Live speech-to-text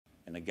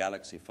In a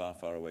galaxy far,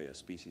 far away, a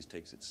species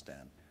takes its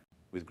stand.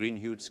 With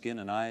green-hued skin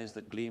and eyes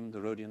that gleam, the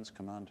Rodians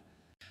command.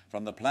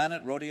 From the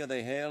planet Rodia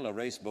they hail, a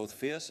race both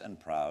fierce and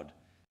proud.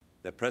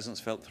 Their presence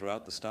felt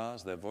throughout the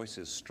stars, their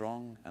voices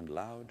strong and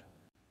loud.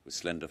 With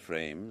slender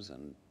frames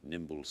and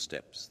nimble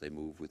steps, they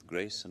move with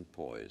grace and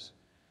poise.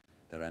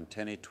 Their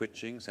antennae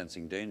twitching,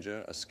 sensing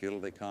danger, a skill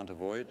they can't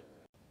avoid.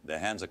 Their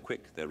hands are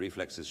quick, their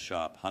reflexes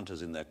sharp,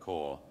 hunters in their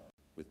core.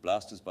 With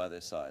blasters by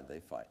their side, they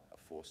fight, a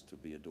force to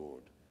be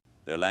adored.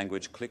 Their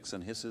language clicks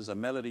and hisses, a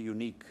melody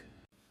unique,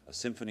 a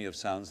symphony of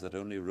sounds that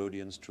only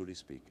Rodians truly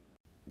speak.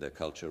 Their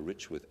culture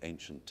rich with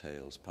ancient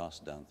tales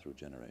passed down through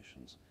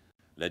generations.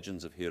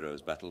 Legends of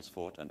heroes, battles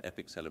fought, and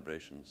epic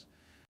celebrations.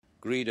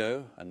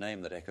 Greedo, a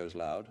name that echoes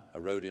loud, a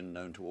Rodian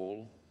known to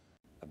all,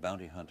 a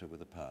bounty hunter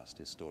with a past,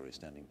 his story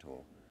standing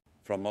tall.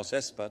 From Mos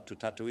Espa to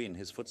Tatooine,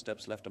 his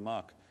footsteps left a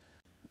mark,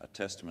 a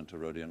testament to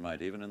Rodian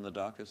might, even in the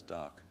darkest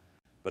dark.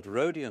 But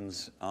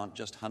Rodians aren't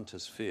just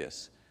hunters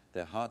fierce.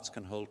 Their hearts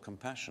can hold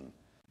compassion,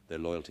 their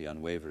loyalty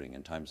unwavering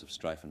in times of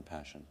strife and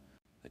passion.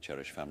 They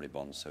cherish family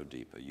bonds so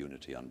deep, a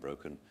unity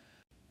unbroken.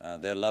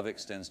 Their love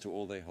extends to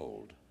all they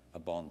hold, a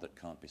bond that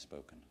can't be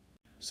spoken.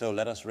 So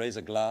let us raise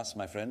a glass,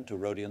 my friend, to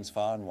Rodians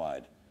far and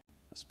wide,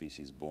 a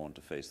species born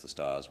to face the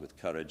stars with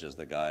courage as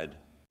their guide.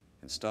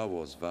 In Star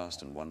Wars'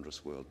 vast and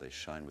wondrous world, they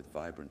shine with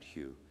vibrant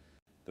hue.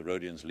 The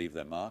Rodians leave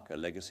their mark, a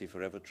legacy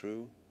forever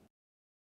true.